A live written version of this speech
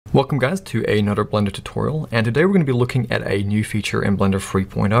Welcome guys to another Blender tutorial, and today we're going to be looking at a new feature in Blender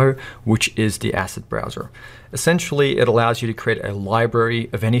 3.0, which is the asset browser. Essentially, it allows you to create a library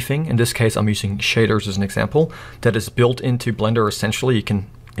of anything. In this case, I'm using shaders as an example, that is built into Blender. Essentially, you can,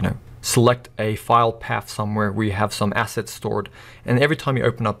 select a file path somewhere where you have some assets stored, and every time you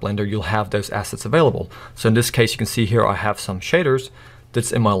open up Blender, you'll have those assets available. So in this case, you can see here I have some shaders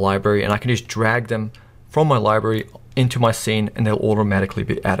that's in my library, and I can just drag them from my library into my scene, and they'll automatically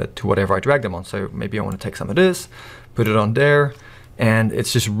be added to whatever I drag them on. So maybe I want to take some of this, put it on there, and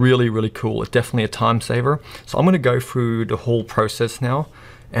it's just really cool. It's definitely a time saver. So I'm going to go through the whole process now,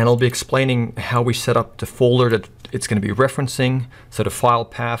 and I'll be explaining how we set up the folder that it's going to be referencing, so the file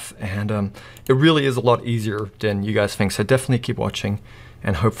path, and it really is a lot easier than you guys think. So definitely keep watching,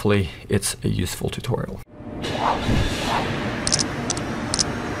 and hopefully it's a useful tutorial.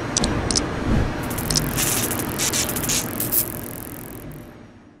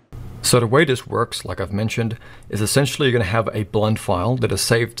 So the way this works, like I've mentioned, is essentially you're going to have a blend file that is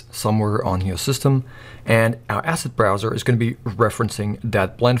saved somewhere on your system, and our asset browser is going to be referencing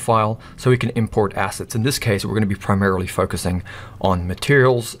that blend file so we can import assets. In this case, we're going to be primarily focusing on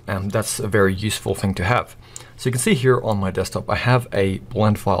materials, and that's a very useful thing to have. So you can see here on my desktop, I have a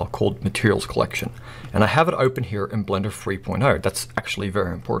blend file called Materials Collection, and I have it open here in Blender 3.0. That's actually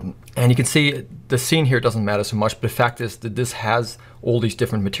very important. And you can see the scene here doesn't matter so much, but the fact is that this has all these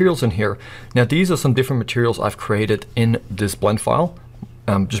different materials in here. Now, these are some different materials I've created in this blend file,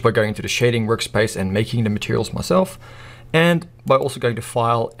 just by going into the shading workspace and making the materials myself, and by also going to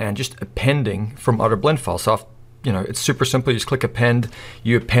File and just appending from other blend files. So it's super simple. You just click Append,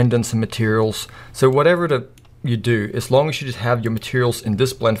 you append in some materials. So whatever you do, as long as you just have your materials in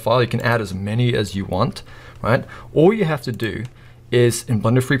this blend file, you can add as many as you want, right? All you have to do is in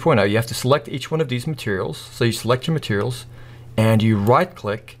Blender 3.0, you have to select each one of these materials. So you select your materials and you right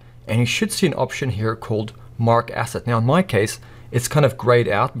click, and you should see an option here called Mark Asset. Now in my case, it's kind of grayed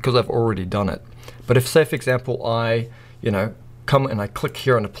out because I've already done it. But if, say for example, I come and I click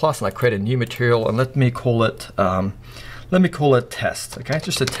here on the plus and I create a new material, and let me call it test, okay?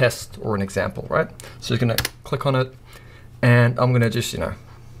 Just a test or an example, right? So you're gonna click on it, and I'm gonna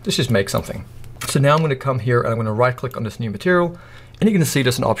just make something. So now I'm gonna come here and I'm gonna right click on this new material, and you're gonna see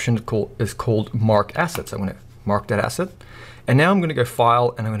there's an option called Mark Assets. I'm gonna mark that asset. And now I'm gonna go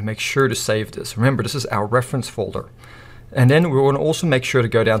File, and I'm gonna make sure to save this. Remember, this is our reference folder. And then we're gonna also make sure to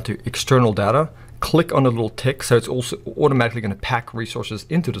go down to External Data, click on the little tick, so it's also automatically going to pack resources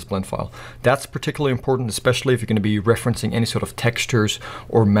into this blend file. That's particularly important, especially if you're going to be referencing any sort of textures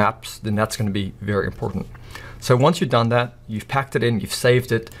or maps, then that's going to be very important. So once you've done that, you've packed it in, you've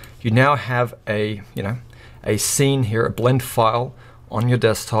saved it, you now have a scene here, a blend file on your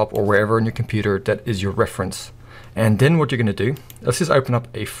desktop or wherever on your computer that is your reference. And then what you're going to do, let's just open up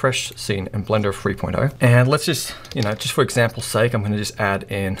a fresh scene in Blender 3.0. And let's just, just for example's sake, I'm going to just add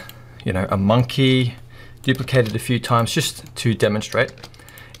in a monkey, duplicate it a few times just to demonstrate.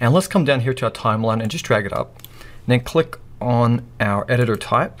 And let's come down here to our timeline and just drag it up. And then click on our editor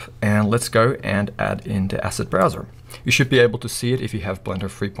type, and let's go and add in the asset browser. You should be able to see it if you have Blender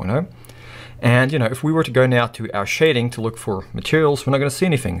 3.0. And if we were to go now to our shading to look for materials, we're not going to see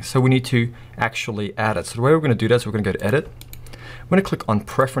anything. So we need to actually add it. So the way we're going to do that is we're going to go to Edit. I'm going to click on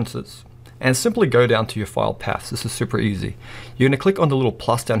Preferences, and simply go down to your file paths. This is super easy. You're going to click on the little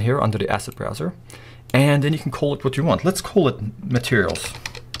plus down here under the asset browser, and then you can call it what you want. Let's call it materials.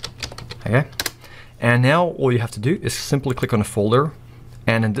 Okay. And now all you have to do is simply click on a folder,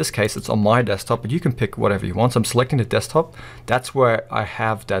 and in this case it's on my desktop, but you can pick whatever you want. So I'm selecting the desktop. That's where I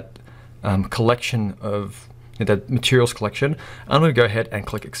have that collection of that materials collection. I'm going to go ahead and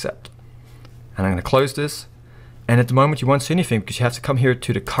click Accept, and I'm going to close this. And at the moment you won't see anything because you have to come here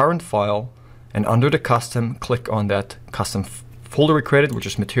to the current file, and under the custom, click on that custom folder we created, which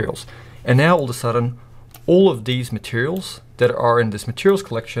is materials. And now all of a sudden, all of these materials that are in this materials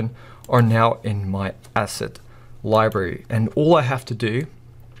collection are now in my asset library. And all I have to do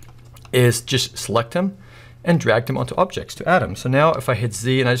is just select them and drag them onto objects to add them. So now if I hit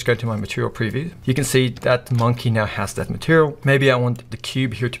Z and I just go to my material preview, you can see that monkey now has that material. Maybe I want the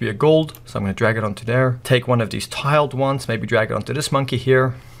cube here to be a gold, so I'm going to drag it onto there. Take one of these tiled ones, maybe drag it onto this monkey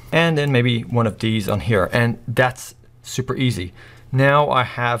here, and then maybe one of these on here. And that's super easy. Now I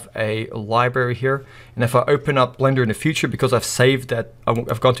have a library here, and if I open up Blender in the future, because I've saved that,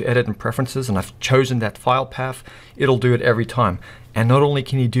 I've gone to Edit and Preferences and I've chosen that file path, it'll do it every time. And not only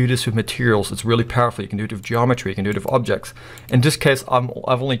can you do this with materials, it's really powerful. You can do it with geometry, you can do it with objects. In this case, I've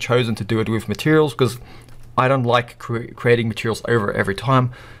only chosen to do it with materials because I don't like creating materials over every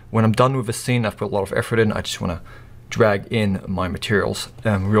time. When I'm done with a scene, I've put a lot of effort in, I just want to drag in my materials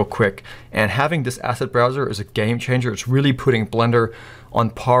real quick. And having this asset browser is a game changer. It's really putting Blender on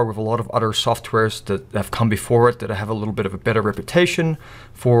par with a lot of other softwares that have come before it that have a little bit of a better reputation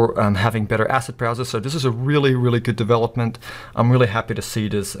for having better asset browsers. So this is a really, really good development. I'm really happy to see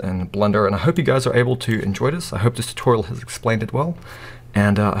this in Blender, and I hope you guys are able to enjoy this. I hope this tutorial has explained it well,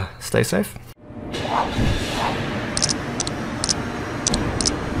 and stay safe.